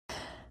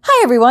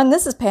Hi everyone,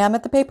 this is Pam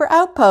at the Paper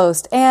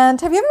Outpost. And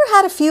have you ever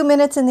had a few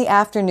minutes in the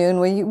afternoon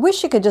where you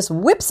wish you could just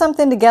whip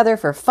something together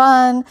for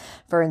fun,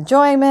 for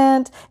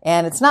enjoyment,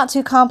 and it's not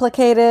too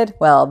complicated?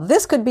 Well,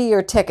 this could be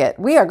your ticket.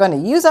 We are going to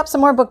use up some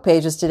more book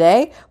pages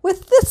today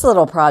with this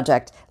little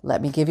project.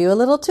 Let me give you a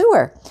little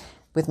tour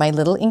with my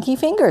little inky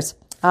fingers.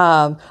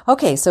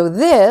 Okay, so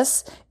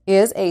this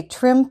is a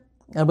triple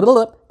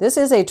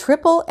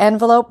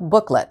envelope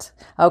booklet.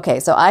 Okay,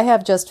 so I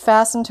have just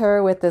fastened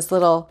her with this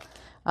little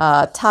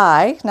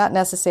tie, not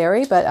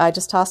necessary, but I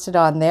just tossed it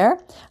on there.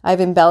 I've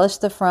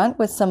embellished the front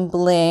with some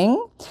bling,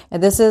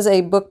 and this is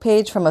a book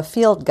page from a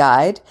field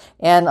guide,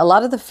 and a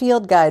lot of the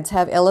field guides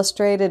have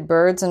illustrated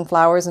birds and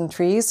flowers and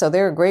trees, so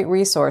they're a great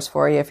resource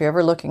for you if you're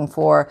ever looking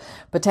for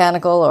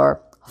botanical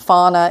or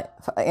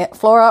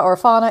flora or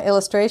fauna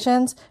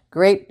illustrations.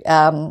 Great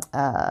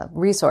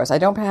resource. I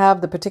don't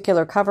have the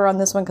particular cover on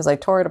this one because I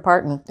tore it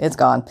apart and it's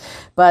gone,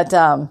 but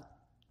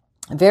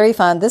very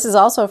fun. This is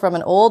also from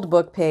an old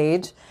book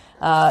page.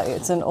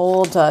 It's an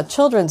old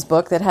children's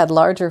book that had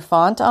larger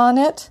font on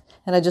it,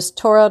 and I just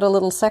tore out a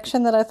little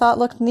section that I thought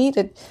looked neat.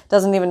 It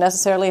doesn't even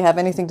necessarily have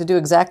anything to do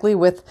exactly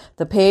with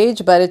the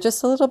page, but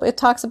it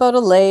talks about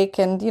a lake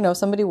and,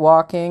 somebody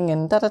walking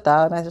and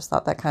da-da-da, and I just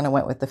thought that kind of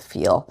went with the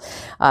feel.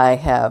 I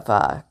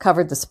have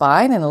covered the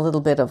spine in a little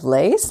bit of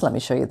lace. Let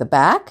me show you the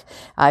back.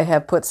 I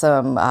have put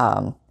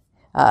some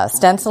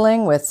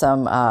stenciling with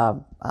some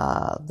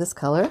this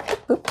color.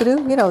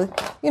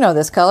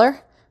 This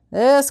color.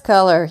 This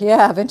color,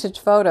 yeah, vintage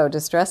photo,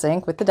 distress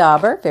ink with the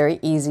dauber, very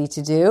easy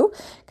to do,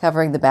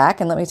 covering the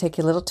back. And let me take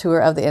you a little tour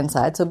of the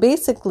inside. So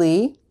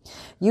basically,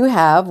 you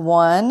have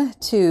 1,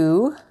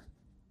 2,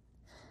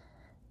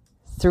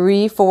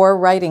 3, 4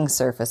 writing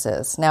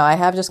surfaces. Now, I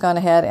have just gone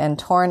ahead and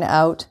torn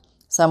out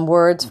some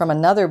words from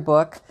another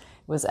book. It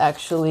was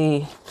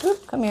actually,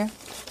 come here.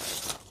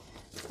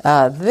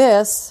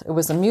 It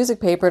was a music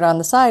paper, and on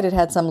the side it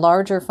had some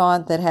larger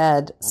font that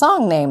had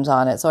song names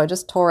on it. So I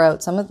just tore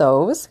out some of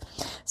those.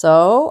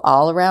 So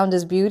All Around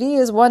Is Beauty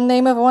is one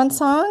name of one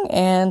song,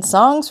 and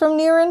Songs from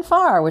Near and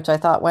Far, which I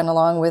thought went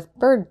along with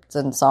birds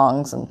and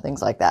songs and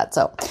things like that.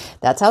 So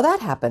that's how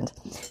that happened.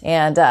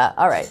 And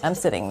all right, I'm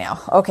sitting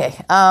now. Okay.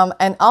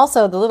 And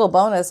also the little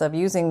bonus of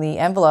using the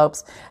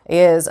envelopes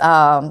is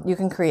you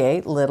can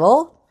create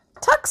little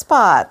tuck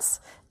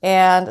spots.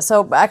 And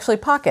so actually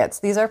pockets.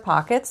 These are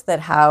pockets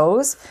that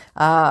house,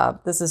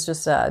 this is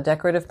just a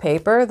decorative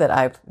paper that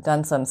I've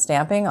done some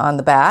stamping on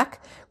the back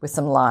with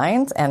some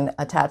lines and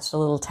attached a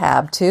little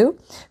tab to.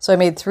 So I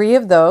made 3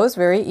 of those,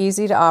 very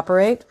easy to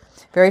operate,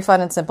 very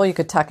fun and simple. You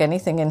could tuck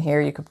anything in here.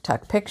 You could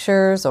tuck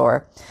pictures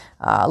or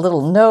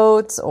little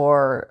notes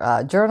or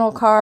journal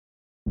cards.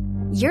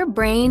 Your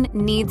brain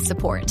needs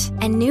support,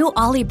 and new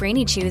Ollie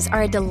Brainy Chews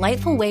are a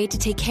delightful way to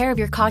take care of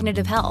your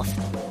cognitive health.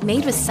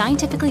 Made with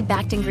scientifically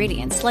backed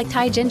ingredients like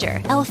Thai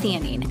ginger,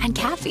 L-theanine, and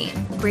caffeine,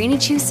 Brainy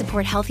Chews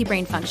support healthy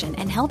brain function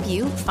and help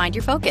you find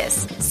your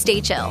focus,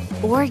 stay chill,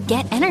 or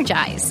get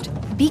energized.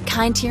 Be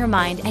kind to your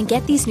mind and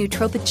get these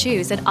nootropic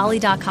chews at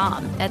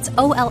ollie.com. That's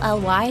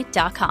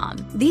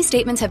OLLY.com. These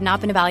statements have not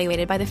been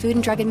evaluated by the Food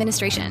and Drug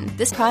Administration.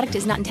 This product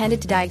is not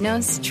intended to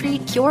diagnose,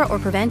 treat, cure, or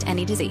prevent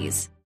any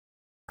disease.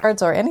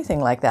 Cards or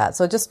anything like that.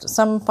 So just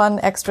some fun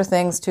extra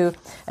things to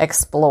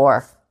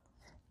explore.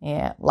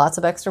 Yeah, lots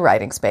of extra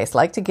writing space.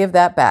 Like to give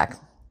that back.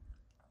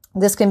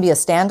 This can be a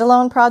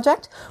standalone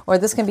project, or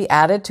this can be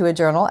added to a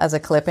journal as a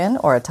clip-in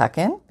or a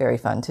tuck-in. Very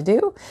fun to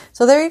do.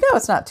 So there you go.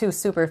 It's not too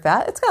super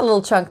fat. It's got a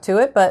little chunk to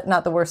it, but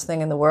not the worst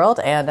thing in the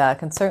world, and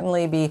can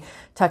certainly be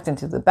tucked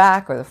into the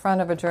back or the front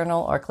of a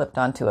journal or clipped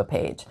onto a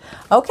page.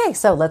 Okay,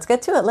 so let's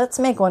get to it. Let's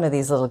make one of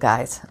these little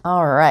guys.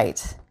 All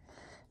right.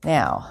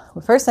 Now,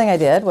 the first thing I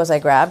did was I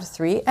grabbed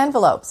 3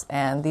 envelopes,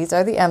 and these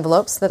are the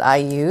envelopes that I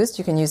used.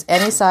 You can use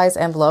any size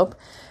envelope.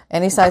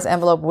 Any size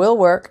envelope will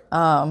work.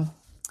 And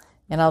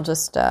I'll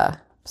just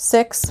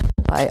 6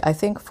 by, I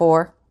think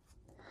 4,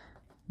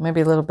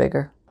 maybe a little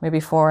bigger, maybe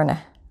 4 and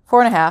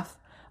a half.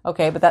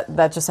 Okay, but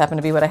that just happened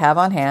to be what I have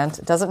on hand.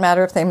 It doesn't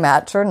matter if they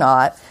match or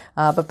not.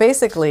 But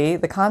basically,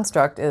 the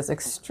construct is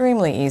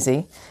extremely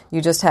easy.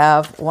 You just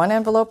have one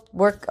envelope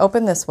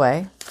open this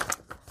way,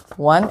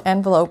 one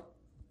envelope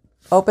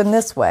open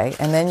this way,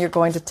 and then you're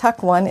going to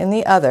tuck one in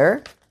the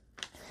other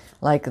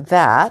like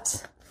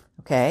that,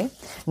 okay?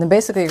 And then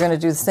basically you're going to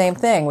do the same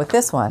thing with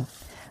this one,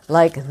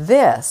 like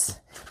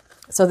this.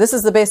 So this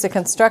is the basic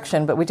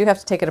construction, but we do have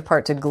to take it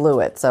apart to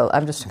glue it. So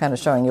I'm just kind of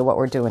showing you what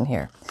we're doing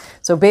here.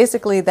 So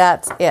basically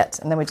that's it.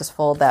 And then we just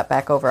fold that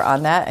back over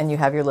on that, and you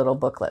have your little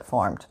booklet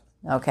formed,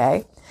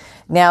 okay?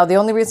 Now, the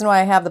only reason why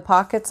I have the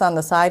pockets on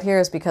the side here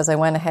is because I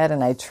went ahead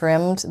and I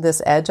trimmed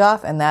this edge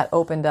off, and that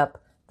opened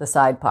up the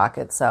side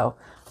pocket. So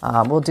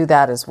we'll do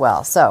that as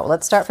well. So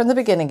let's start from the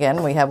beginning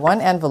again. We have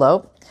one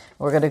envelope.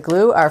 We're going to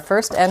glue our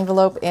first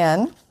envelope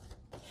in.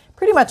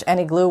 Pretty much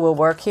any glue will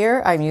work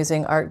here. I'm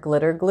using Art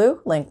Glitter Glue,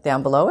 linked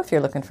down below. If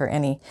you're looking for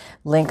any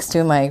links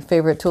to my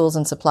favorite tools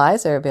and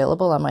supplies, they're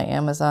available on my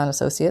Amazon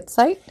Associates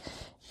site.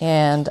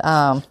 And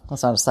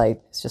it's not a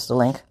site, it's just a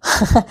link.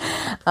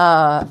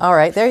 All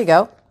right, there you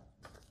go.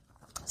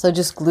 So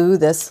just glue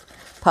this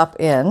pup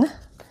in,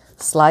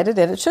 slide it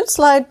in. It should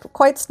slide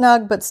quite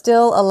snug, but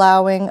still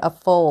allowing a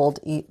fold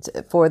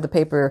for the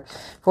paper,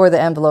 for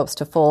the envelopes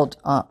to fold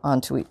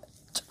onto each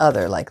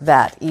other like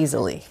that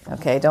easily.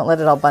 Okay, don't let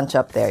it all bunch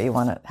up there. You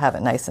want to have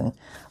it nice and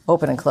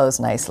open and close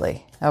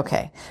nicely.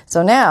 Okay,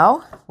 so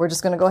now we're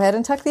just going to go ahead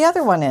and tuck the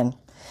other one in.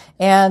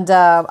 And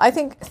I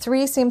think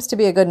 3 seems to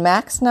be a good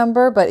max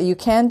number, but you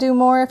can do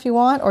more if you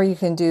want, or you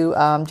can do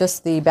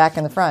just the back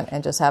and the front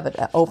and just have it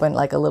open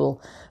like a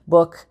little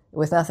book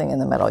with nothing in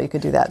the middle. You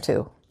could do that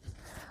too.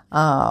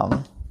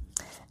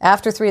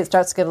 After 3, it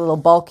starts to get a little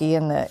bulky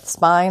in the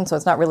spine, so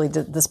it's not really,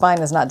 the spine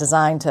is not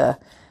designed to,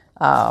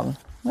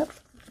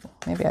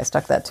 maybe I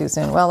stuck that too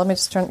soon. Well, let me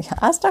just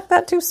I stuck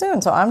that too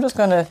soon, so I'm just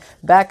going to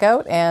back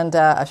out, and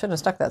I shouldn't have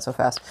stuck that so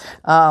fast.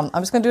 I'm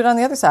just going to do it on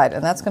the other side,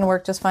 and that's going to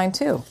work just fine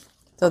too.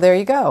 So there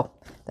you go.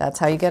 That's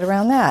how you get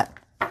around that.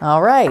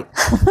 All right.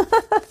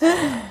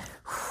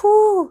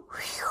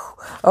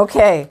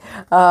 Okay.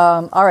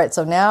 All right,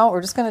 so now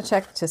we're just going to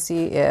check to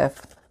see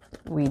if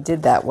we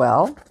did that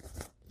well.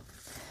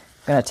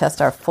 We're going to test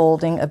our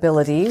folding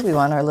ability. We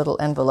want our little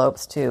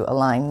envelopes to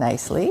align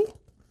nicely.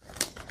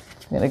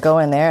 I'm going to go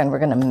in there and we're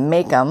going to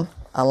make them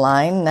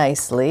align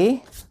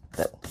nicely.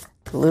 The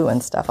glue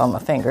and stuff on my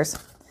fingers.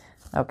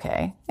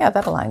 Okay, yeah,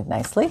 that aligned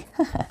nicely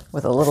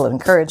with a little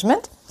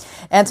encouragement.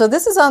 And so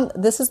this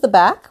is the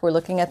back. We're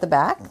looking at the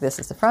back. This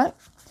is the front,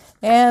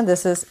 and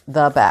this is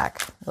the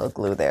back. A little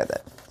glue there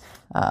that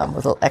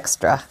was a little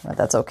extra, but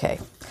that's okay.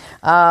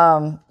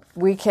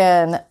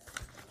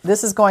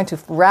 This is going to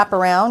wrap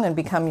around and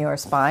become your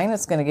spine.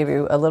 It's going to give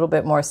you a little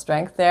bit more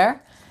strength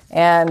there.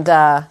 And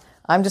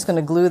I'm just going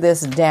to glue this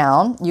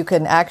down. You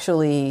can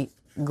actually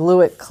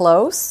glue it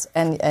close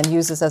and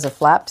use this as a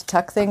flap to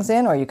tuck things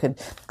in, or you could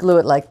glue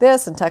it like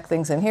this and tuck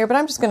things in here, but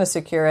I'm just going to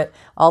secure it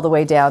all the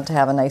way down to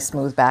have a nice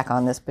smooth back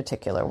on this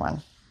particular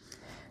one.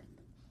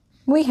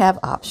 We have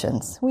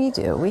options. We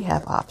do. We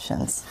have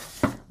options.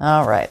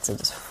 All right, so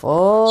just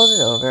fold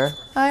it over.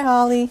 Hi,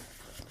 Holly.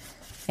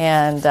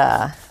 And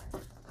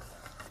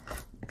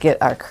get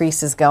our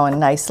creases going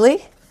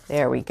nicely.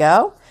 There we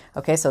go.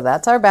 Okay, so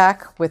that's our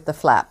back with the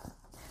flap.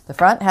 The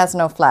front has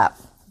no flap.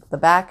 The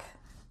back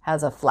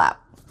has a flap.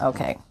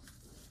 Okay.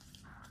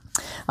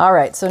 All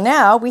right. So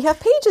now we have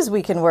pages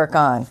we can work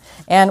on.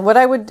 And what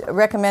I would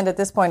recommend at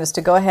this point is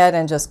to go ahead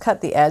and just cut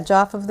the edge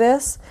off of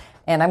this.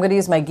 And I'm going to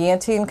use my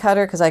guillotine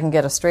cutter because I can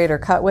get a straighter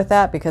cut with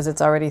that because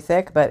it's already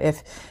thick. But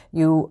if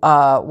you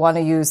want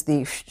to use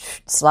the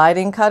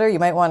sliding cutter, you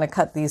might want to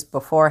cut these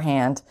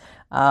beforehand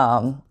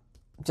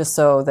just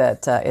so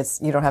that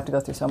you don't have to go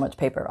through so much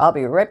paper. I'll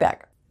be right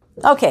back.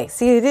 Okay.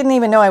 See, you didn't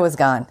even know I was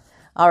gone.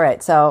 All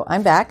right. So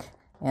I'm back.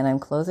 And I'm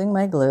closing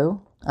my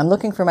glue. I'm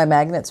looking for my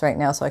magnets right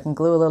now so I can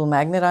glue a little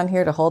magnet on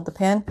here to hold the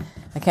pin.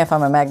 I can't find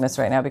my magnets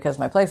right now because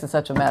my place is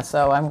such a mess,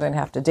 so I'm going to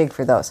have to dig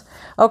for those.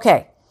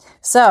 Okay,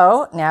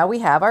 so now we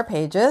have our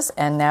pages,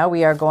 and now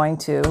we are going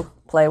to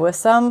play with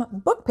some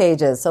book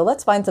pages. So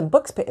let's find some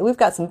books. We've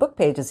got some book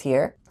pages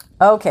here.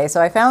 Okay,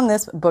 so I found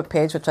this book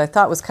page, which I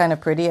thought was kind of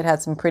pretty. It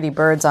had some pretty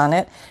birds on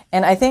it.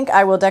 And I think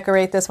I will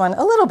decorate this one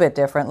a little bit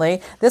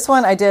differently. This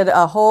one, I did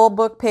a whole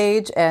book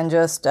page and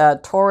just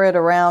tore it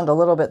around a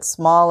little bit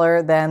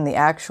smaller than the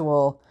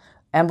actual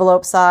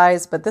envelope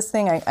size. But this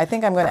thing, I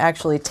think I'm going to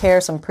actually tear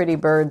some pretty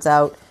birds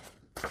out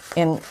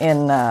in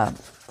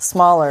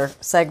smaller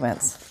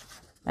segments.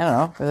 I don't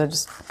know, because I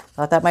just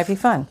thought that might be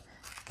fun.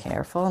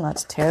 Careful not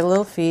to tear the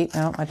little feet.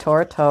 No, I tore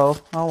a toe.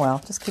 Oh,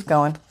 well, just keep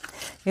going.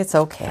 It's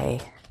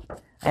okay.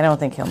 I don't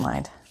think he'll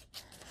mind.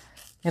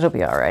 It'll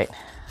be all right.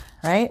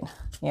 Right?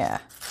 Yeah.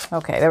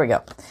 Okay, there we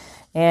go.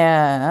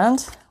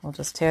 And we'll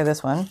just tear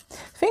this one.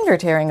 Finger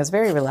tearing is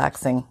very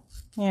relaxing.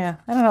 Yeah,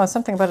 I don't know.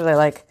 Something about it I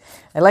like.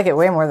 I like it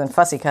way more than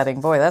fussy cutting.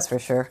 Boy, that's for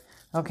sure.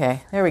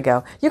 Okay, there we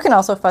go. You can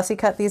also fussy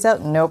cut these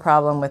out. No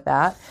problem with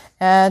that.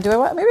 Maybe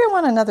I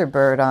want another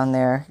bird on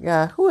there.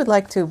 Yeah, who would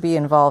like to be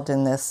involved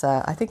in this?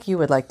 I think you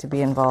would like to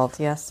be involved.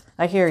 Yes,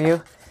 I hear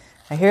you.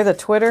 I hear the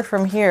twitter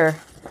from here.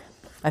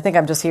 I think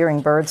I'm just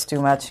hearing birds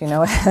too much. You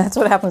know, that's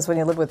what happens when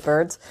you live with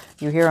birds.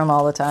 You hear them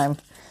all the time.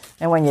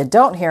 And when you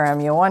don't hear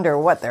them, you wonder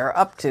what they're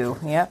up to.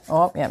 Yep.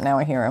 Oh, yep. Now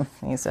I hear him.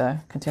 He's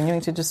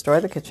continuing to destroy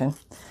the kitchen.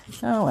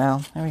 Oh,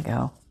 well, there we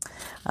go.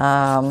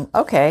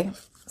 Okay.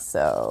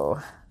 So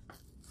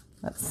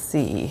let's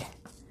see.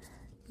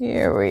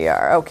 Here we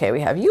are. Okay.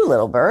 We have you,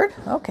 little bird.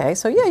 Okay.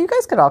 So yeah, you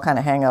guys could all kind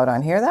of hang out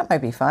on here. That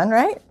might be fun,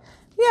 right?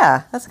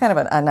 Yeah. That's kind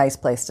of a nice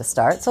place to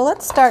start. So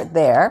let's start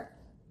there.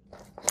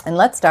 And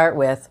let's start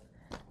with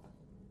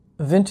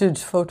vintage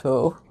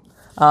photo.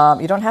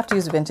 You don't have to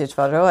use a vintage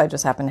photo. I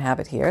just happen to have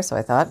it here, so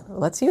I thought,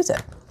 let's use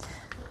it.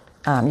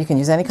 You can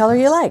use any color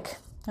you like.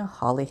 Oh,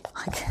 Holly,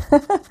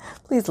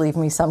 please leave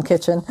me some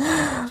kitchen.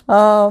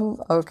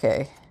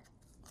 Okay.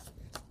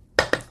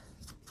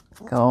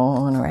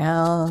 Going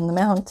around the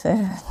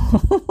mountain.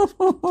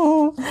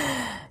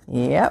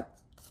 Yep.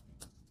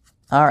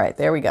 All right,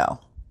 there we go.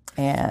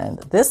 And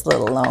this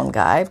little lone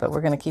guy, but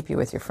we're going to keep you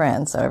with your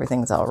friends, so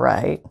everything's all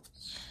right.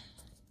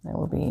 There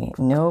will be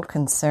no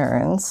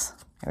concerns.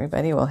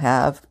 Everybody will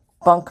have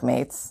bunk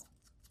mates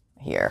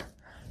here.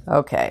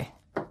 Okay.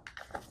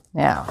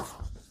 Now,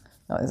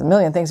 there's a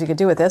million things you could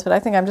do with this, but I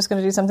think I'm just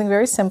going to do something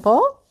very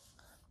simple.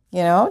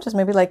 Just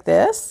maybe like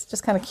this,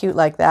 just kind of cute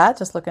like that,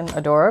 just looking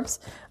adorbs.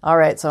 All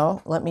right,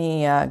 so let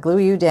me glue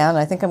you down.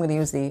 I think I'm going to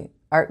use the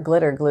Art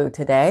Glitter glue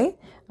today.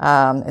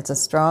 It's a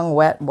strong,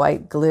 wet,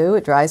 white glue.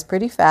 It dries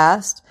pretty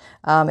fast.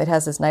 It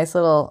has this nice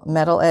little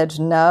metal edge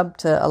nub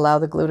to allow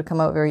the glue to come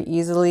out very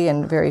easily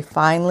and very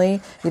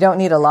finely. You don't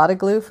need a lot of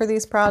glue for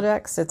these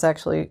projects. It's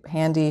actually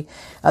handy.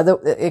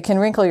 It can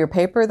wrinkle your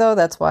paper, though.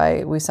 That's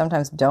why we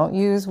sometimes don't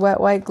use wet,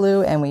 white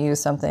glue, and we use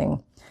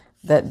something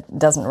that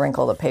doesn't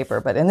wrinkle the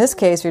paper. But in this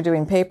case, you're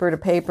doing paper to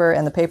paper,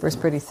 and the paper is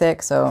pretty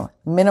thick, so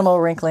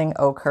minimal wrinkling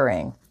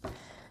occurring.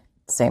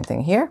 Same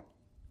thing here.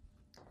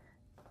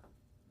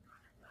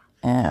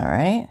 All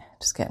right,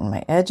 just getting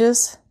my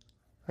edges.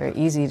 Very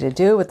easy to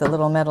do with the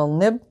little metal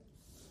nib.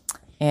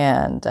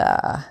 And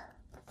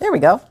there we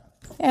go.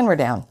 And we're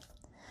down.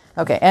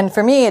 Okay, and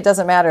for me, it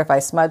doesn't matter if I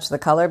smudge the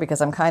color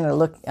because I'm kind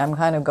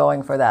of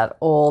going for that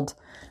old,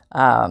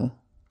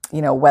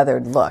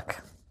 weathered look.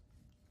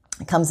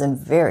 It comes in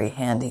very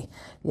handy.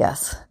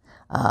 Yes,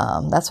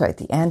 that's right,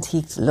 the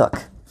antique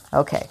look.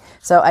 Okay,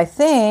 so I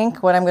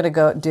think what I'm going to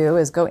go do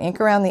is go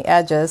ink around the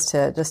edges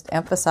to just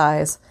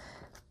emphasize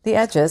the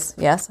edges.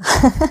 Yes,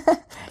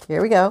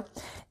 here we go.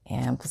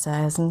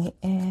 Emphasizing the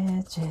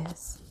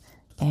edges.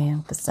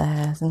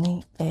 Emphasizing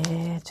the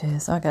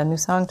edges. Oh, I got a new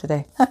song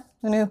today.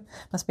 Who knew?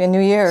 Must be a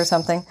new year or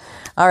something.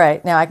 All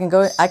right, now I can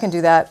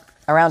do that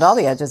around all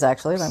the edges,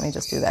 actually. Let me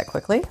just do that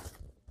quickly.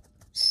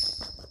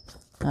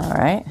 All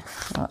right,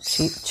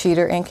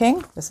 cheater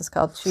inking. This is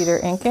called cheater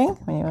inking.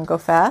 When you want to go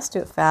fast, do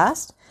it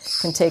fast. You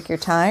can take your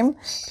time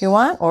if you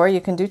want, or you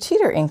can do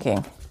cheater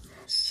inking.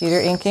 Cheater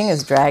inking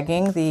is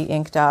dragging the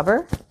ink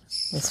dauber.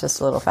 It's just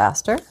a little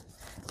faster.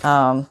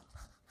 Well,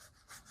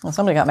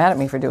 somebody got mad at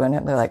me for doing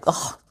it. They're like,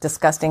 oh,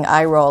 disgusting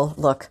eye roll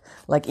look,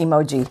 like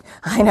emoji.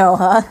 I know,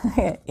 huh?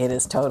 It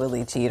is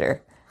totally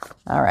cheater.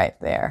 All right,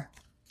 there.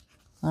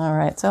 All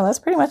right, so that's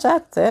pretty much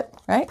that's it,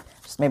 right?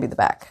 Just maybe the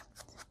back.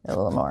 A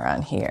little more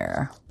on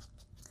here.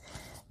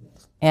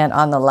 And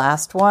on the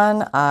last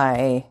one,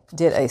 I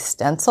did a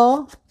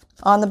stencil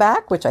on the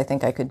back, which I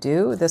think I could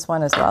do this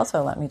one as well.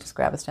 So let me just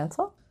grab a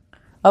stencil.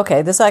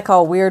 Okay, this I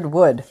call weird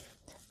wood.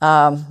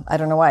 I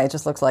don't know why, it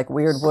just looks like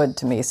weird wood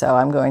to me. So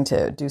I'm going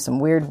to do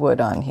some weird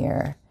wood on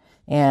here.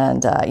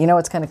 And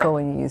it's kind of cool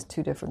when you use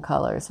two different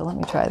colors. So let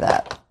me try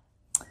that.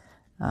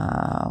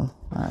 I'll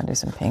do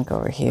some pink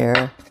over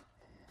here.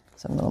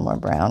 Some little more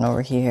brown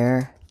over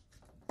here.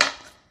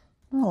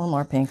 A little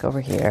more pink over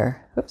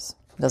here. Oops.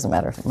 It doesn't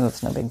matter if it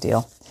moves, no big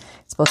deal.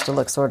 It's supposed to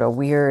look sort of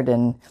weird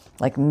and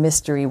like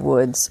mystery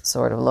woods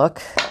sort of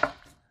look.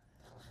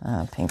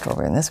 Pink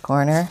over in this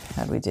corner.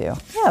 How'd we do?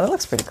 Yeah, that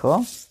looks pretty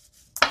cool.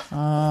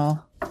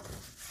 Let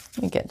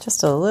me get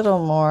just a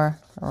little more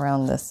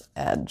around this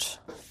edge.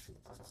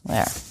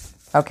 There.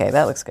 Okay,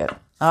 that looks good.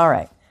 All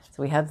right.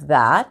 So we have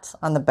that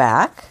on the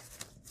back.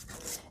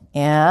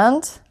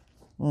 And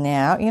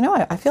now,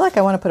 I feel like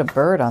I want to put a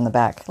bird on the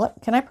back.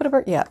 Can I put a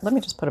bird? Yeah, let me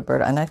just put a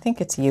bird on. And I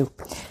think it's you.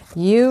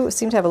 You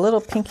seem to have a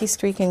little pinky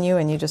streak in you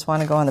and you just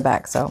want to go on the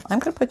back. So I'm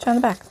going to put you on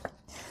the back.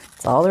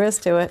 That's all there is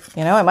to it.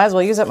 I might as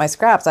well use up my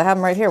scraps. I have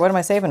them right here. What am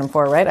I saving them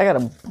for, right? I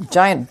got a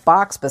giant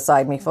box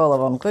beside me full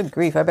of them. Good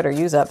grief. I better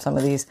use up some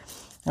of these.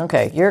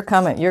 Okay, you're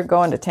coming. You're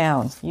going to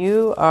town.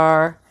 You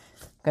are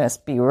going to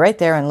be right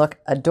there and look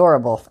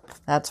adorable.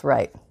 That's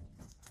right.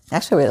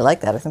 Actually, I really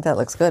like that. I think that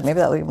looks good. Maybe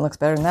that even looks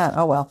better than that.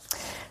 Oh, well.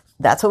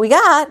 That's what we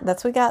got.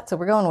 That's what we got. So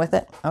we're going with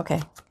it.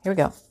 Okay, here we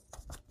go.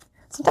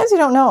 Sometimes you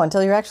don't know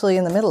until you're actually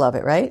in the middle of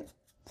it, right?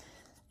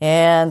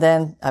 And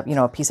then,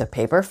 a piece of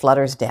paper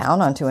flutters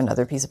down onto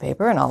another piece of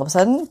paper, and all of a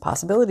sudden,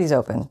 possibilities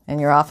open. And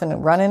you're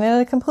often running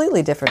in a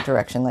completely different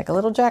direction, like a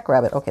little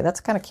jackrabbit. Okay, that's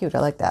kind of cute. I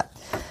like that.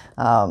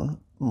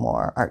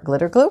 More art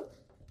glitter glue.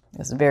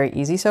 This is very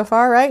easy so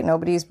far, right?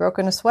 Nobody's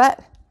broken a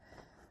sweat.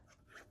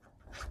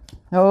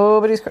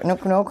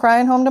 No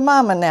crying home to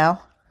mama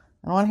now.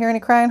 I don't want to hear any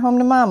crying home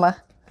to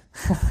mama.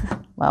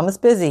 Mama's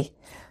busy.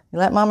 You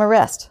let mama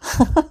rest.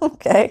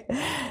 Okay.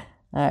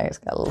 All right,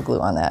 just got a little glue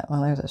on that.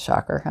 Well, there's a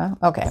shocker, huh?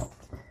 Okay.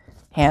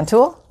 Hand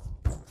tool.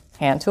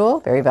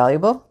 Very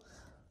valuable.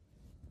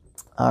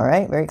 All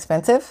right, very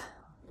expensive.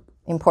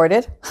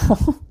 Imported.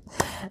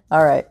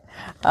 All right.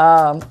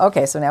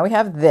 Okay, so now we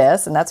have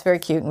this, and that's very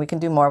cute, and we can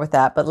do more with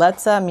that. But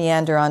let's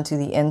meander onto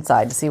the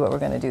inside to see what we're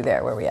going to do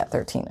there. Where are we at?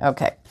 13.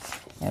 Okay.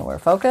 And we're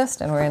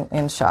focused, and we're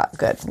in shot.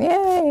 Good.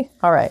 Yay.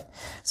 All right.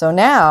 So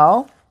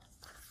now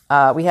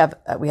we have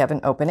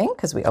an opening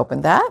because we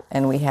opened that,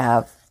 and we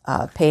have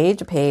a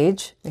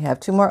page. We have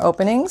two more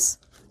openings,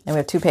 and we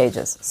have 2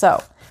 pages.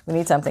 So we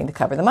need something to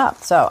cover them up.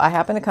 So I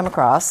happen to come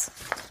across,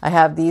 I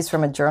have these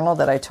from a journal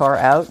that I tore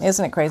out.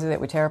 Isn't it crazy that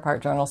we tear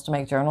apart journals to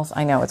make journals?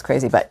 I know it's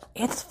crazy, but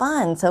it's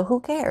fun, so who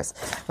cares,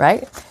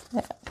 right?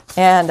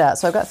 And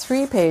so I've got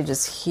 3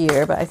 pages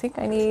here, but I think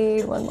I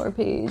need one more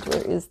page.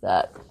 Where is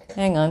that?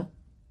 Hang on.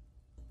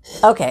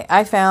 Okay,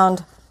 I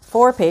found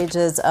 4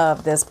 pages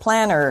of this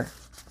planner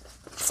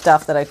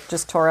stuff that I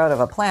just tore out of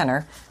a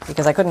planner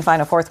because I couldn't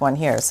find a 4th one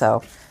here.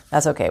 So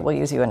That's okay. We'll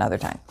use you another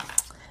time.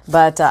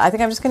 But I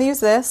think I'm just going to use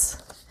this.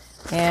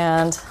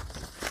 And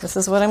this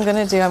is what I'm going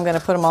to do. I'm going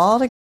to put them all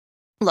together.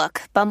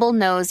 Look, Bumble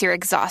knows you're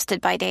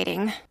exhausted by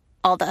dating.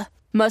 All the,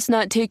 must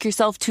not take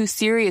yourself too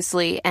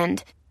seriously,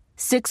 and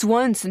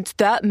 6'1" since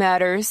that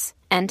matters.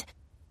 And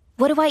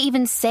what do I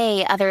even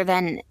say other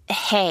than,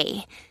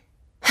 hey?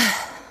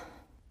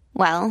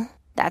 Well,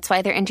 that's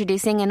why they're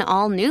introducing an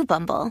all-new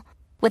Bumble,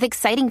 with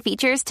exciting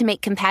features to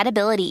make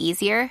compatibility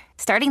easier,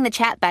 starting the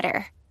chat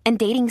better, and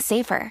dating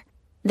safer.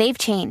 They've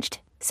changed,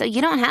 so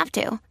you don't have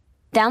to.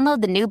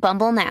 Download the new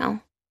Bumble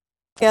now.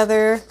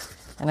 Together,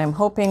 and I'm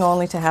hoping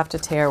only to have to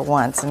tear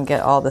once and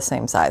get all the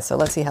same size. So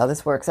let's see how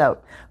this works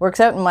out. Works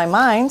out in my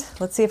mind.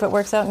 Let's see if it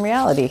works out in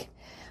reality.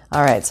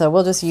 All right, so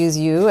we'll just use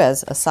you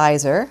as a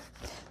sizer.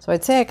 So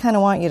I'd say I kind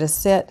of want you to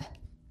sit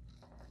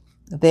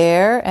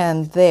there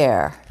and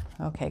there.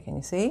 Okay, can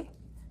you see?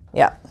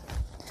 Yeah.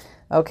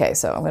 Okay,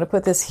 so I'm going to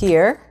put this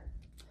here.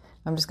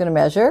 I'm just going to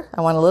measure.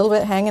 I want a little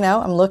bit hanging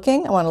out. I'm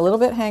looking. I want a little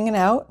bit hanging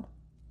out.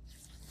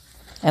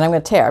 And I'm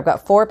going to tear. I've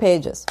got 4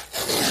 pages.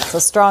 It's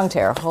a strong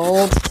tear.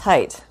 Hold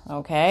tight.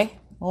 Okay?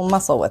 We'll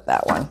muscle with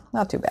that one.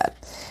 Not too bad.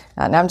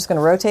 Now I'm just going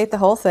to rotate the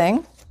whole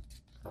thing.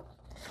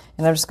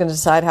 And I'm just going to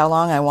decide how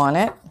long I want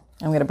it.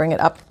 I'm going to bring it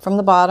up from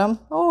the bottom.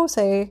 Oh,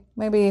 say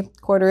maybe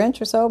 1/4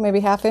 inch or so.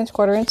 Maybe 1/2 inch,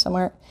 1/4 inch,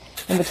 somewhere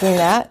in between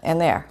that and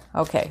there.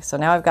 Okay, so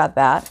now I've got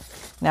that.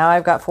 Now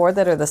I've got 4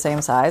 that are the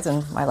same size,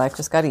 and my life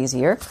just got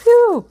easier.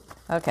 Whew!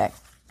 Okay.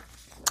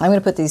 I'm going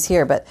to put these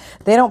here, but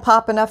they don't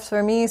pop enough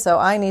for me, so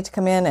I need to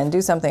come in and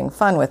do something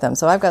fun with them.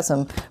 So I've got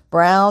some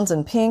browns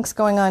and pinks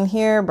going on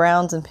here,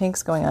 browns and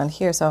pinks going on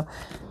here. So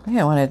maybe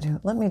I want to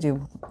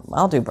do,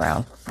 I'll do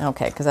brown.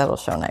 Okay, because that'll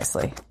show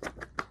nicely.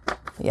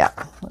 Yeah,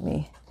 let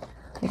me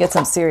get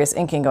some serious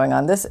inking going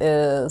on. This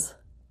is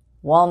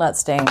walnut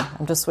stain.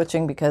 I'm just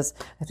switching because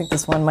I think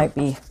this one might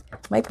be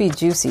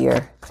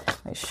juicier.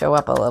 Might show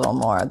up a little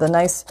more. The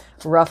nice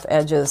rough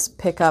edges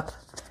pick up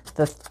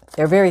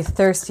they're very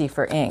thirsty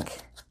for ink.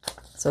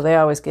 So they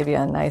always give you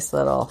a nice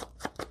little,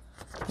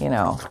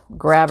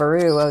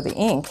 grabberoo of the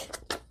ink.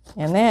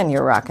 And then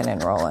you're rocking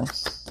and rolling.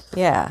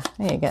 Yeah,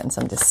 you're getting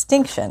some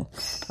distinction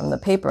from the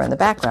paper in the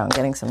background,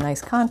 getting some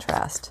nice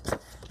contrast.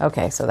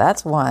 Okay, so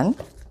that's one.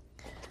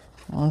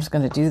 I'm just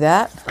going to do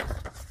that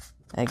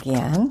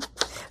again.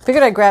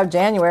 Figured I'd grab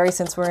January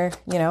since we're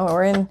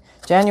in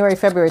January,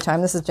 February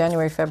time. This is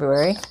January,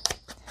 February.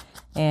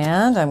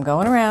 And I'm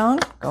going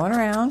around.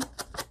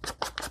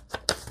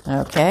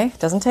 Okay,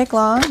 doesn't take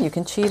long. You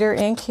can cheater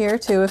ink here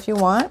too if you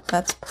want.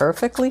 That's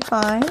perfectly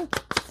fine.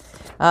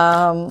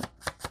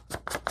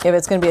 If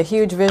it's going to be a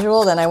huge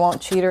visual, then I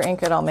won't cheater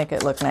ink it. I'll make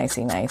it look nice.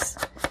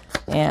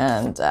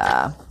 And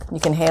you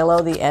can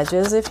halo the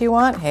edges if you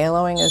want.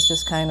 Haloing is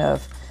just kind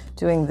of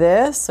doing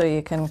this so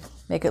you can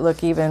make it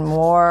look even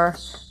more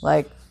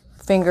like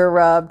finger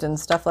rubbed and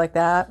stuff like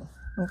that.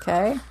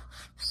 Okay.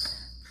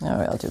 Oh,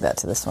 I'll do that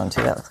to this one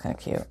too. That looks kind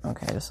of cute.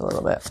 Okay, just a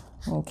little bit.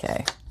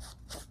 Okay.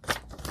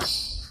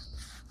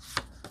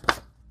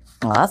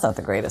 Well, that's not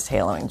the greatest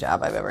haloing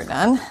job I've ever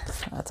done.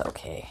 That's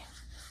okay.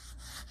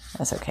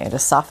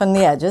 Just soften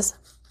the edges.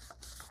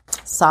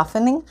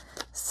 Softening.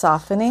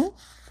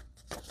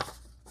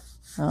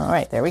 All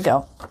right, there we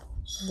go.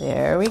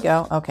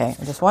 Okay,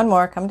 just one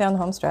more. Come down the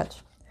home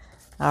stretch.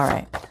 All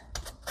right.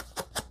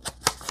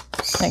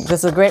 I think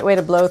this is a great way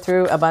to blow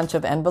through a bunch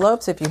of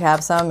envelopes. If you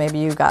have some, maybe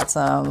you got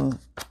some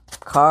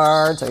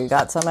cards or you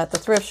got some at the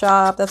thrift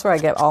shop. That's where I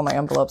get all my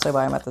envelopes. I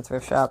buy them at the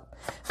thrift shop.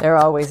 They're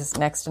always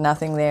next to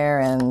nothing there.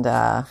 And,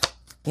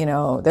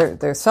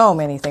 there's so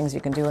many things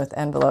you can do with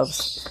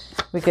envelopes.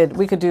 We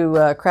could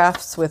do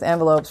crafts with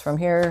envelopes from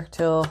here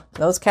till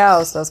those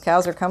cows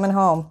are coming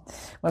home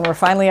when we're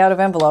finally out of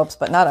envelopes,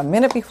 but not a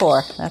minute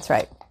before. That's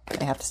right.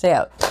 They have to stay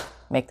out,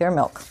 make their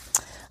milk.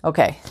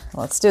 Okay,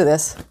 let's do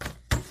this.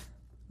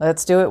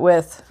 Let's do it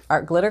with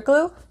art glitter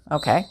glue.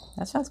 Okay,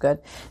 that sounds good.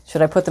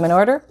 Should I put them in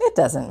order? It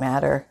doesn't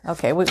matter.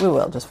 Okay, we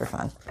will just for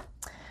fun.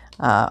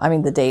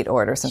 The date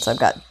order, since I've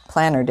got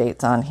planner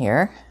dates on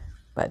here,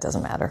 but it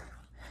doesn't matter.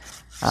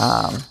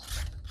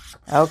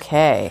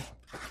 Okay.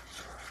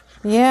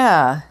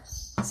 Yeah.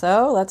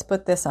 So let's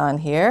put this on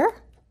here.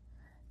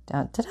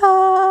 Da da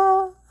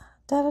da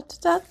da da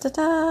da da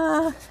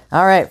da.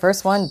 All right,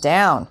 first one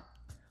down.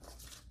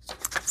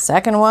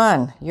 Second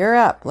one, you're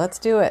up. Let's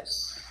do it.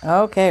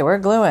 Okay, we're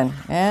gluing,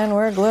 and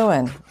we're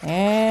gluing,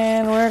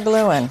 and we're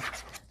gluing.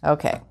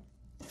 Okay.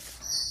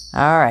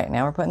 All right,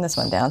 now we're putting this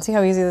one down. See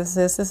how easy this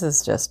is? This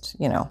is just,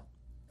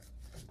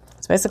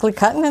 it's basically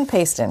cutting and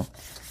pasting.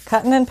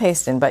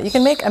 But you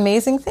can make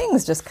amazing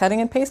things just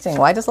cutting and pasting.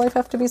 Why does life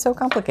have to be so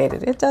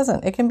complicated? It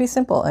doesn't. It can be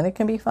simple, and it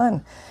can be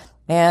fun.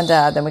 And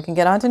then we can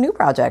get on to new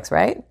projects,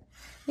 right?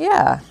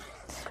 Yeah.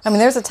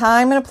 There's a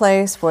time and a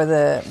place for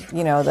the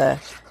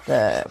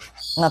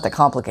not the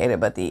complicated,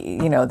 but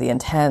the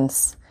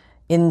intense,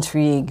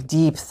 intrigue,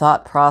 deep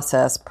thought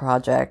process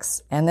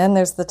projects. And then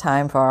there's the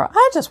time for,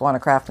 I just want to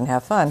craft and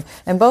have fun.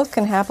 And both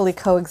can happily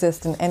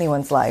coexist in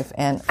anyone's life.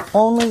 And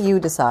only you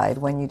decide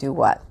when you do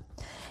what.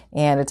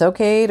 And it's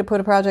okay to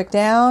put a project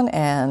down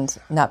and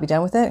not be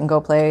done with it and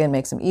go play and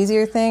make some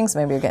easier things.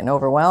 Maybe you're getting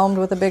overwhelmed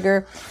with a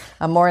bigger,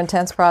 more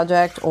intense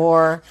project,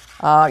 or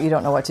you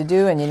don't know what to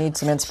do and you need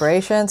some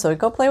inspiration. So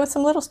go play with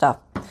some little stuff.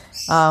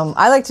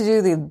 I like to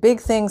do the big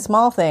thing,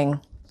 small thing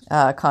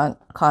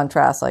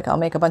contrast. Like I'll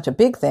make a bunch of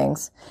big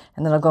things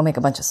and then I'll go make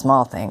a bunch of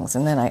small things.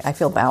 And then I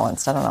feel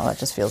balanced. I don't know. That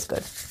just feels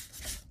good.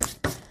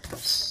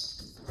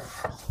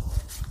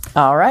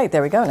 All right,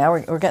 there we go. Now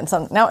we're getting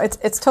some. Now it's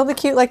totally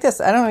cute like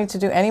this. I don't need to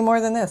do any more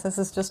than this. This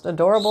is just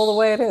adorable the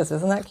way it is.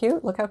 Isn't that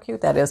cute? Look how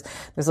cute that is.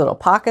 There's little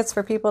pockets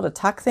for people to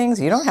tuck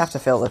things. You don't have to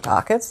fill the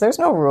pockets. There's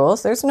no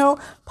rules. There's no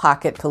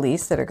pocket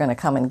police that are going to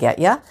come and get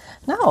you.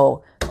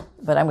 No.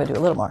 But I'm going to do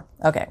a little more.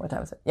 Okay, what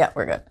time is it? Yeah,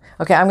 we're good.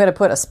 Okay, I'm going to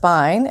put a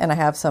spine, and I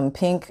have some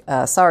pink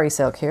sari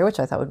silk here, which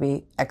I thought would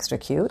be extra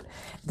cute.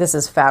 This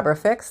is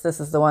Fabrifix. This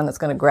is the one that's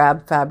going to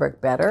grab fabric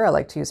better. I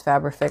like to use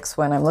Fabrifix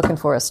when I'm looking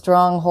for a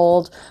strong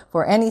hold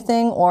for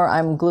anything, or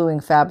I'm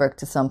gluing fabric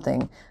to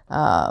something.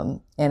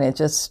 And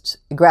it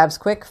grabs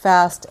quick,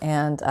 fast,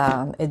 and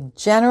it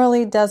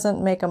generally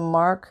doesn't make a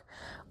mark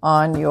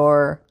on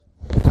your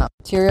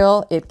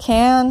material. It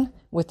can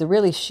with the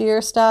really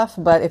sheer stuff,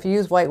 but if you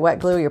use white wet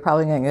glue, you're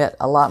probably going to get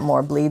a lot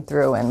more bleed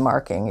through and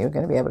marking. You're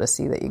going to be able to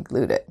see that you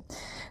glued it.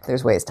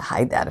 There's ways to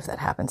hide that if that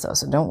happens though,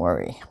 so don't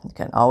worry. You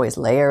can always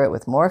layer it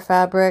with more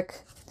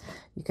fabric.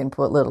 You can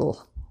put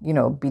little,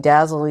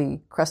 bedazzly,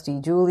 crusty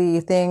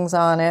jewelry things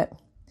on it.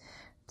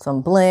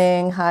 Some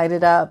bling, hide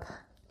it up.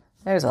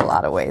 There's a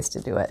lot of ways to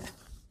do it.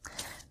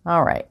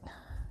 All right,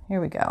 here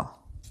we go.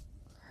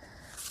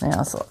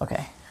 Now,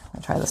 okay,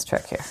 I'll try this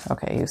trick here.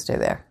 Okay, you stay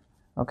there.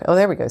 Okay. Oh,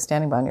 there we go.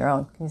 Standing by on your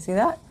own. Can you see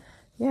that?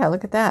 Yeah,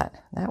 look at that.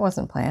 That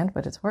wasn't planned,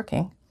 but it's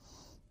working.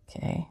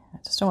 Okay. I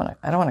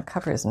don't want to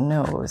cover his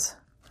nose.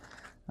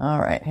 All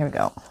right, here we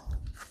go.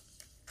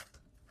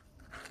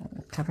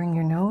 Covering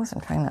your nose?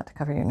 I'm trying not to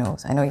cover your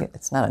nose. I know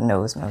it's not a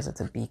nose,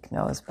 it's a beak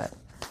nose, but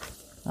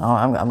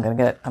I'm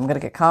gonna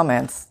get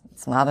comments.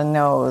 It's not a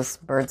nose.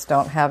 Birds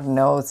don't have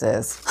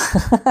noses.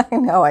 I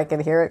know, I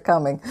can hear it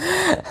coming.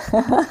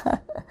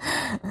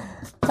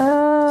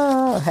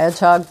 Oh,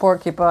 hedgehog,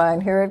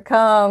 porcupine, here it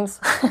comes.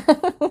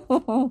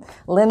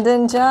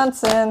 Lyndon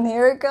Johnson,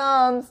 here it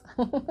comes.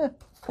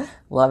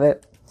 Love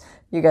it.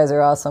 You guys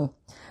are awesome.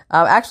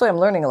 Actually, I'm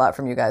learning a lot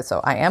from you guys,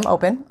 so I am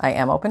open. I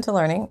am open to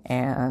learning,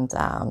 and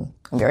I'm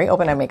very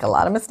open. I make a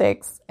lot of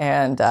mistakes,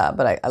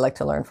 but I like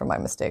to learn from my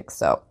mistakes,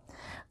 so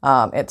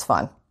it's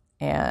fun.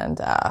 And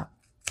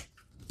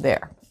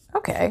there.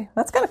 Okay,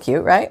 that's kind of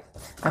cute, right?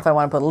 If I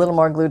want to put a little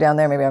more glue down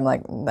there, maybe I'm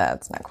like,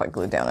 that's not quite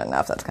glued down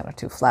enough. That's kind of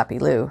too flappy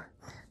glue.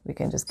 We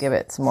can just give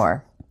it some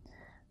more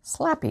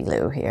slappy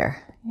glue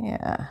here.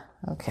 Yeah,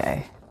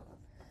 okay.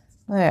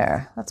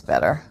 There, that's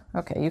better.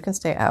 Okay, you can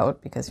stay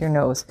out because your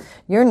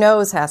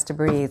nose has to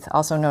breathe,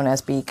 also known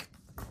as beak.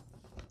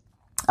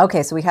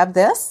 Okay, so we have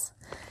this,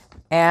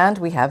 and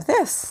we have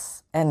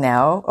this. And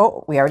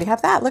now, we already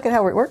have that. Look at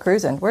how we're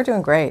cruising. We're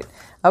doing great.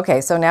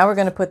 Okay, so now we're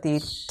going to put the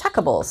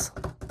tuckables.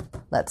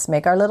 Let's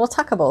make our little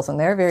tuckables, and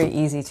they're very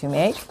easy to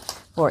make.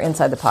 Or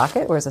inside the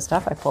pocket. Where's the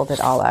stuff? I pulled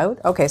it all out.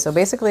 Okay, so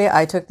basically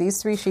I took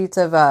these 3 sheets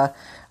of,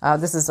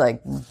 this is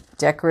like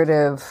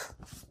decorative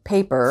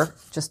paper,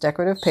 just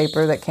decorative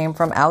paper that came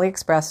from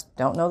AliExpress.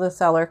 Don't know the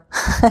seller.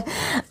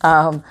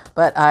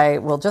 But I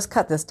will just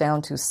cut this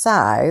down to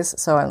size.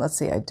 So let's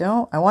see,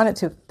 I want it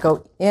to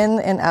go in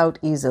and out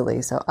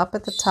easily. So up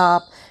at the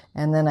top,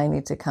 and then I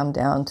need to come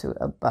down to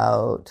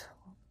about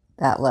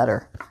that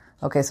letter.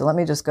 Okay, so let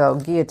me just go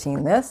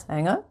guillotine this.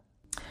 Hang on.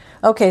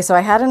 Okay, so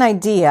I had an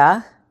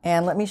idea,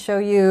 and let me show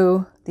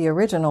you the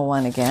original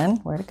one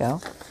again. Where'd it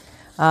go?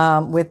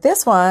 With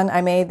this one,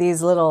 I made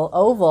these little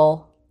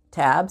oval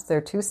tabs.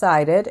 They're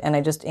 2-sided, and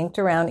I just inked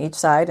around each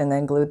side and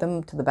then glued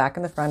them to the back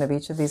and the front of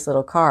each of these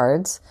little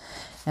cards.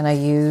 And I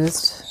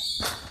used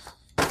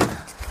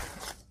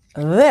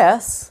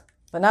this,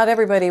 but not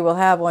everybody will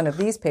have one of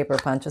these paper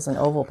punches, an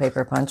oval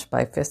paper punch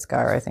by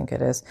Fiskar, I think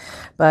it is.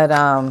 But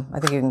I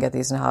think you can get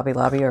these in Hobby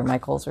Lobby or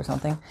Michael's or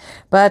something.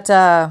 But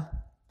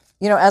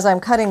as I'm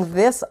cutting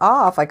this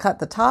off, I cut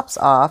the tops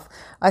off.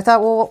 I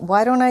thought, well,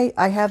 why don't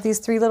I have these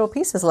 3 little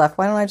pieces left.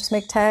 Why don't I just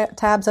make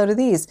tabs out of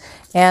these?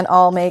 And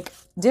I'll make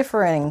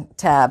differing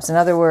tabs. In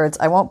other words,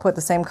 I won't put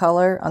the same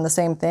color on the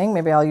same thing.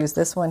 Maybe I'll use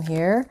this one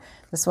here,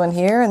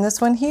 and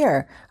this one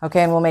here.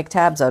 Okay, and we'll make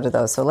tabs out of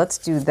those. So let's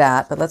do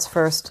that. But let's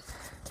first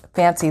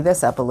fancy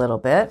this up a little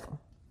bit.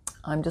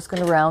 I'm just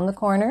going to round the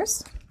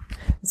corners.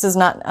 This is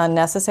not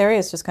unnecessary.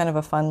 It's just kind of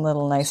a fun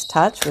little nice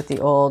touch with the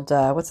old,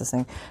 what's this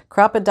thing?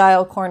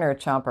 Crocodile Corner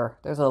Chomper.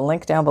 There's a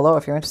link down below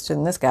if you're interested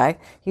in this guy.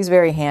 He's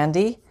very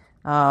handy.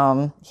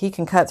 He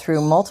can cut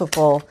through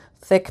multiple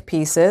thick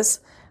pieces,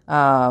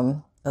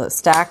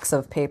 stacks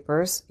of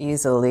papers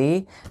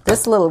easily.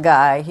 This little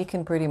guy, he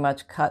can pretty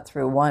much cut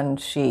through one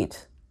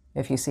sheet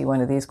if you see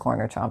one of these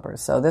corner chompers.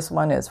 So this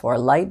one is for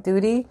light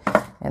duty,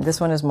 and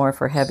this one is more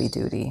for heavy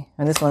duty.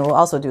 And this one will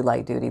also do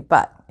light duty,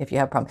 but if you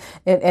have a problem.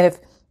 And if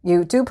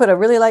you do put a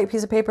really light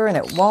piece of paper and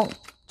it won't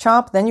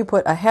chomp, then you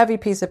put a heavy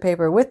piece of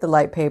paper with the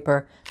light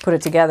paper, put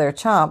it together,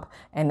 chomp,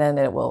 and then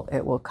it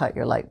will cut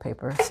your light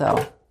paper.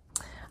 So,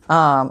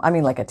 I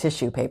mean like a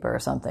tissue paper or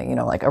something, you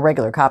know, like a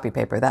regular copy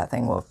paper, that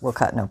thing will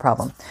cut no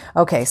problem.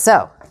 Okay,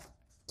 so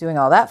doing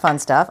all that fun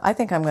stuff, I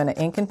think I'm going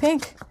to ink in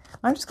pink.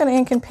 I'm just going to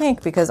ink in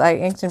pink because I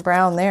inked in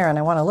brown there and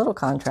I want a little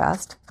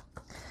contrast.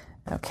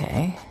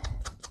 Okay.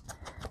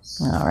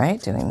 All right,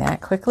 doing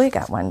that quickly.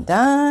 Got one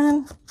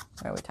done.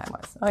 Where are we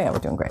time-wise? Oh, yeah, we're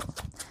doing great.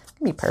 It's going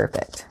to be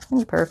perfect. It's going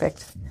to be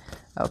perfect.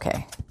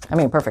 Okay. I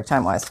mean, perfect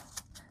time-wise. I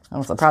don't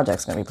know if the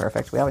project's going to be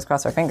perfect. We always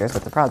cross our fingers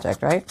with the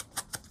project, right?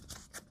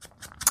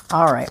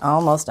 All right,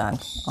 almost done.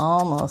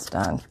 Almost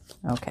done.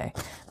 Okay.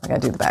 I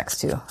got to do the backs,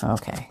 too.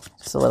 Okay,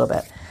 just a little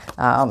bit.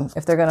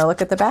 If they're going to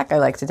look at the back, I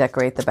like to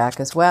decorate the back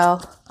as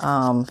well.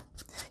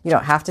 You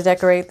don't have to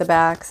decorate the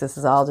backs. This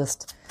is all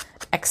just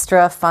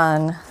extra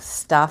fun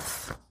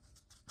stuff.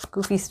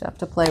 Goofy stuff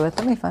to play with.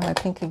 Let me find my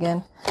pink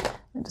again.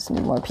 I just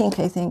need more pink,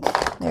 I think.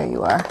 There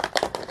you are.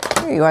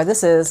 There you are.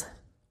 This is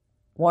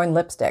worn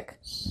lipstick.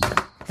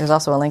 There's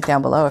also a link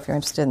down below if you're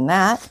interested in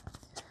that.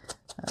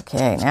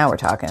 Okay, now we're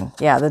talking.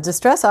 Yeah, the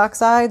Distress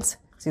Oxides.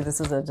 See,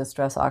 this is a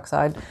Distress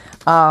Oxide.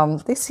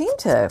 They seem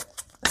to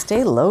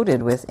stay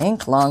loaded with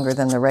ink longer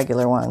than the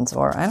regular ones,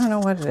 or I don't know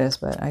what it is,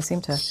 but I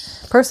seem to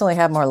personally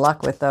have more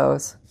luck with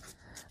those.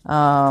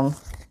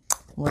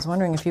 Was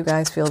wondering if you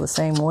guys feel the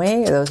same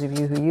way, or those of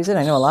you who use it.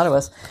 I know a lot of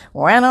us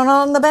ran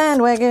on the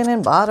bandwagon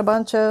and bought a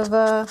bunch of,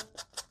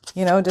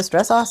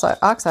 Distress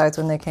Oxides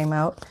when they came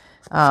out.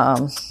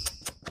 I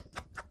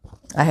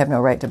have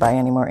no right to buy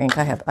any more ink.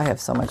 I have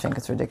so much ink,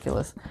 it's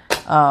ridiculous.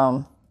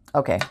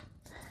 Okay.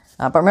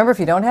 But remember, if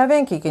you don't have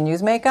ink, you can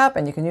use makeup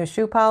and you can use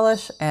shoe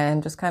polish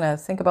and just kind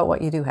of think about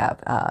what you do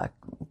have.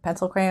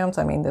 Pencil crayons.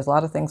 I mean, there's a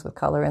lot of things with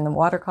color in them,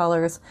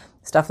 watercolors,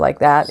 stuff like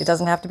that. It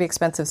doesn't have to be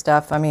expensive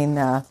stuff. I mean,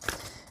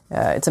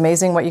 it's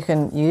amazing what you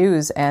can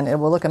use and it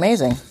will look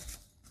amazing.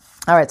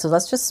 All right, so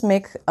let's just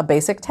make a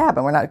basic tab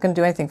and we're not going to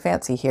do anything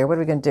fancy here. What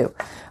are we going to do?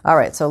 All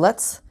right, so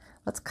let's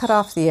cut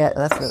off the edge.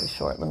 That's really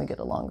short. Let me get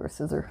a longer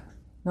scissor.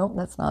 Nope,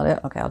 that's not it.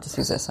 Okay, I'll just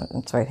use this.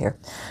 It's right here.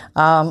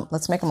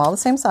 Let's make them all the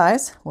same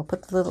size. We'll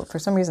put the little, for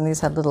some reason these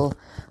had little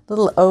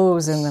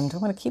O's in them. Do I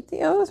want to keep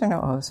the O's or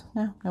no O's?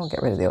 No, we'll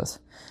get rid of the O's.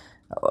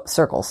 Oh,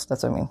 circles,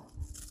 that's what I mean.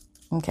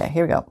 Okay,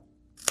 here we go.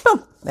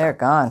 Boom, they're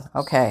gone.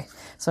 Okay,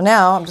 so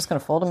now I'm just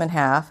going to fold them in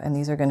half and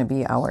these are going to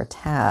be our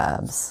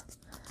tabs.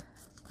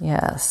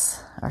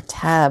 Yes, our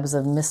tabs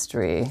of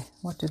mystery.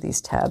 What do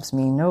these tabs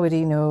mean?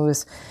 Nobody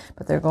knows,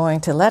 but they're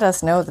going to let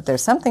us know that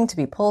there's something to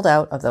be pulled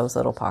out of those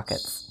little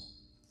pockets.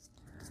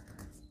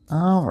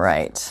 All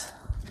right,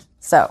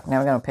 so now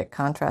we're going to pick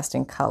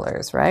contrasting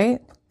colors,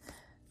 right?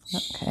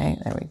 Okay,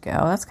 there we go.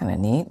 That's kind of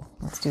neat.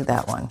 Let's do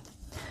that one.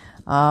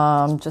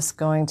 Just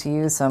going to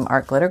use some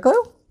art glitter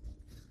glue.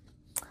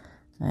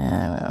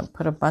 And I'm going to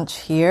put a bunch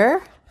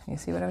here. You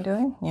see what I'm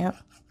doing? Yep.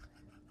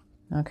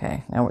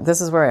 Okay, now this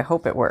is where I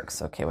hope it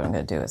works. Okay, what I'm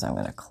going to do is I'm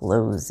going to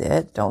close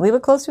it. Don't leave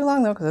it closed too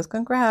long, though, because it's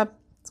going to grab.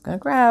 It's going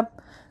to grab.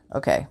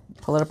 Okay,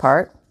 pull it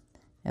apart.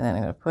 And then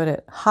I'm going to put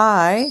it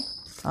high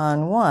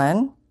on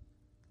one.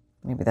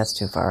 Maybe that's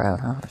too far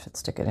out, huh? I should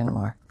stick it in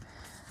more.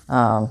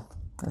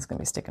 It's going to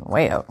be sticking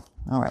way out.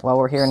 All right, well,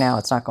 we're here now.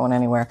 It's not going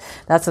anywhere.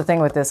 That's the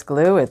thing with this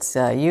glue. It's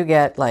you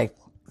get like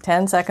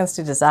 10 seconds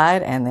to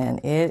decide, and then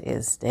it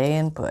is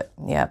staying put.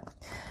 Yep.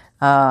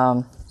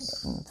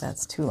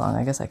 That's too long.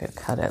 I guess I could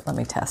cut it. Let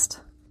me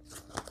test.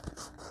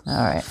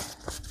 All right.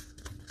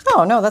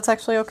 Oh, no, that's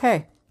actually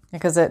okay.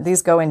 Because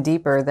these go in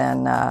deeper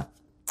than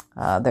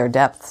their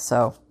depth.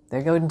 So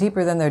they go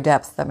deeper than their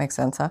depth. That makes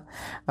sense, huh?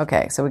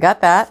 Okay, so we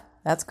got that.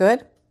 That's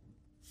good.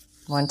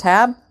 One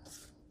tab.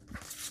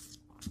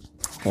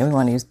 Okay, we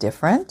want to use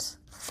different.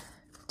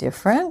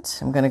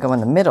 I'm going to go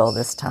in the middle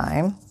this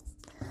time.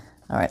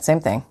 All right, same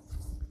thing.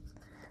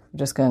 We're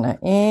just going to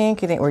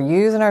ink it in. We're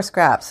using our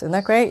scraps. Isn't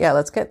that great? Yeah,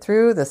 let's get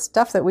through the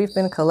stuff that we've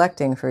been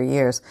collecting for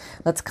years.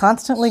 Let's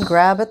constantly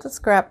grab at the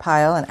scrap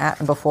pile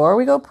and before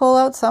we go pull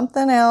out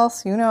something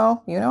else, you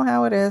know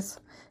how it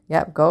is.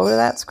 Yep, go to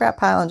that scrap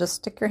pile and just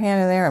stick your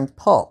hand in there and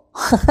pull.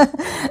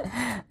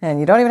 And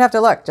you don't even have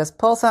to look. Just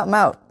pull something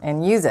out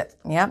and use it.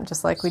 Yep,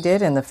 just like we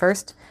did in the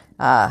first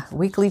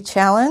weekly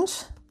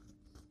challenge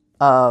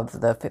of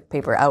the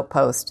Paper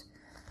Outpost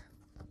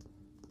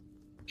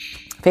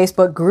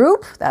Facebook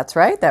group. That's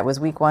right. That was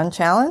week 1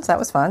 challenge. That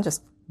was fun.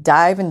 Just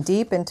diving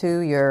deep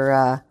into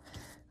your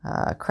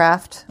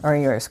craft or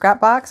your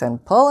scrap box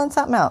and pulling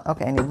something out.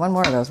 Okay, I need one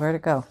more of those. Where'd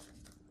it go?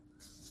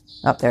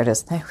 Oh, there it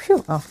is.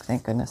 Whew. Oh,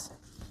 thank goodness.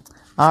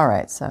 All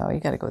right, so you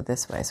got to go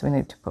this way. So we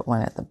need to put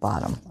one at the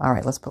bottom. All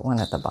right, let's put one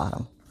at the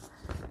bottom.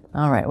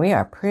 All right, we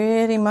are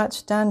pretty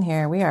much done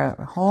here. We are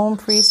home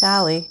free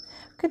Sally.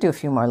 Could do a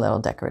few more little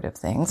decorative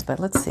things, but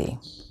let's see.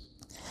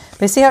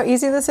 But see how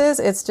easy this is?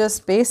 It's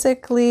just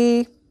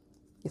basically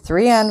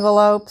 3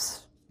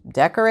 envelopes,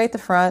 decorate the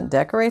front,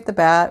 decorate the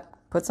back,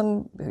 put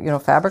some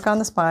fabric on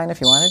the spine if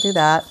you want to do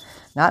that.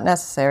 Not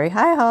necessary.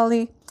 Hi,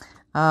 Holly.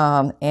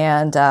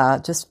 And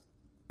just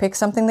pick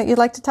something that you'd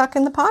like to tuck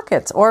in the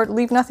pockets or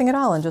leave nothing at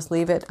all and just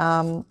leave it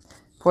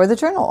for the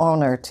journal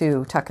owner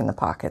to tuck in the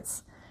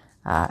pockets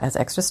as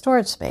extra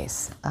storage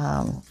space.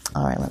 All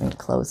right, let me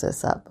close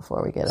this up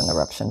before we get an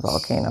eruption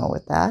volcano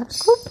with that.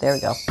 Whoop, there we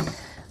go.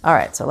 All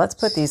right, so let's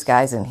put these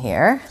guys in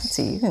here. Let's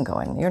see, you can go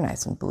in. You're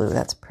nice and blue.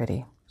 That's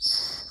pretty.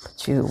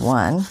 Put you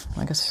one.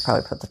 I guess I should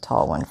probably put the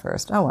tall one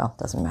first. Oh, well,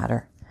 doesn't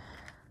matter.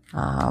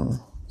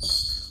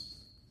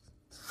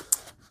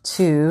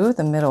 Two,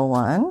 the middle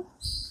one.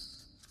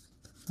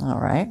 All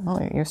right.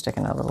 Oh, you're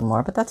sticking out a little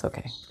more, but that's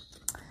okay.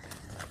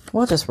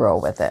 We'll just roll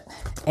with it.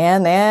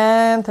 And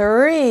then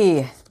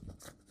three.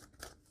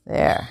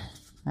 There.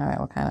 All right,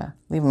 we'll kind of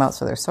leave them out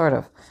so they're sort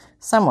of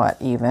somewhat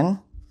even.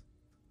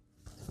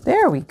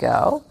 There we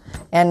go.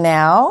 And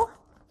now,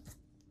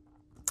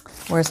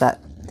 where's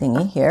that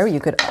thingy here? You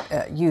could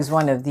use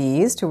one of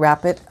these to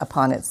wrap it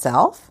upon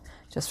itself,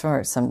 just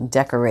for some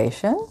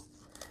decoration.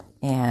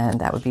 And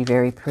that would be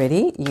very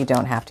pretty. You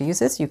don't have to use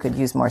this. You could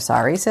use more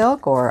sari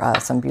silk or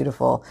some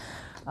beautiful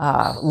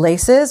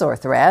laces or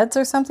threads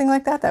or something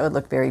like that. That would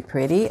look very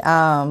pretty.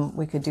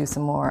 We could do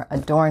some more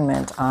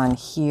adornment on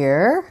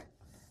here.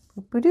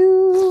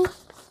 Boop-a-doo.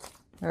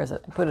 Where is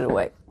it? Put it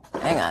away.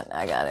 Hang on,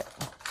 I got it.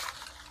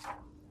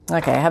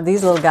 Okay, I have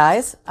these little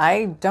guys.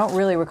 I don't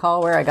really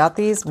recall where I got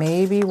these.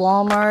 Maybe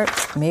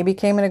Walmart. Maybe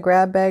came in a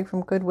grab bag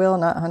from Goodwill.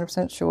 Not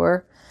 100%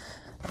 sure.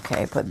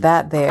 Okay, put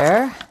that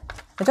there.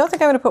 I don't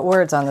think I'm going to put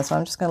words on this one.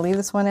 I'm just going to leave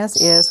this one as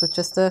is with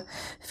just the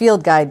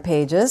field guide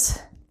pages.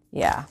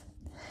 Yeah.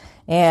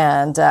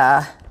 And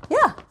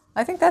yeah,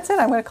 I think that's it.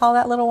 I'm going to call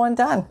that little one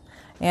done.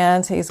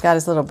 And he's got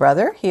his little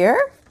brother here,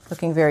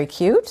 looking very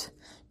cute.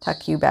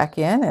 Tuck you back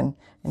in,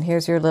 and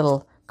here's your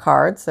little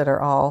cards that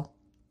are all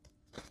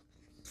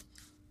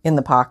in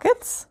the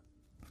pockets.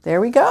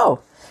 There we go.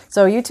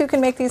 So you too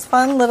can make these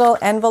fun little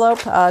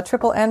envelope,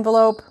 triple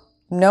envelope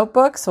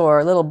notebooks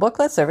or little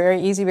booklets. They're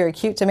very easy, very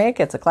cute to make.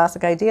 It's a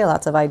classic idea.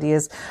 Lots of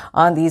ideas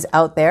on these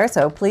out there.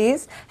 So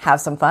please have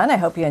some fun. I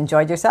hope you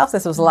enjoyed yourself.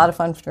 This was a lot of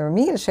fun for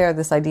me to share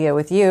this idea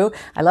with you.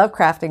 I love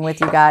crafting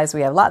with you guys.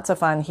 We have lots of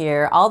fun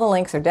here. All the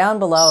links are down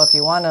below. If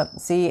you want to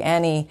see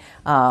any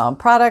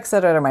products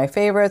that are my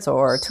favorites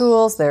or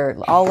tools, they're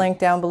all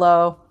linked down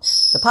below.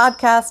 The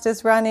podcast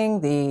is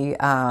running. We've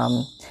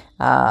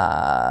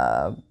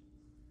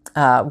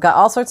got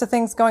all sorts of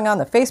things going on.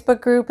 The Facebook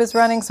group is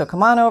running, so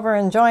come on over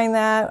and join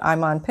that.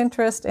 I'm on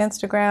Pinterest,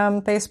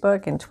 Instagram,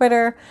 Facebook, and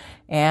Twitter.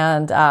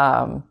 And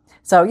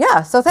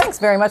so thanks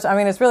very much. I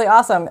mean, it's really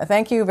awesome.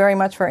 Thank you very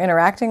much for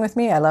interacting with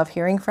me. I love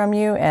hearing from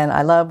you, and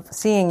I love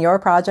seeing your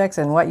projects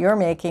and what you're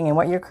making and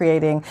what you're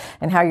creating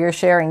and how you're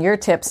sharing your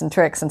tips and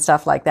tricks and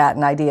stuff like that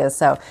and ideas.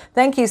 So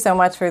thank you so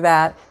much for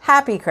that.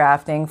 Happy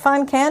crafting.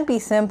 Fun can be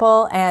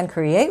simple, and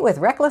create with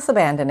reckless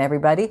abandon,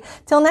 everybody.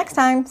 Till next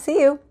time,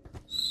 see you.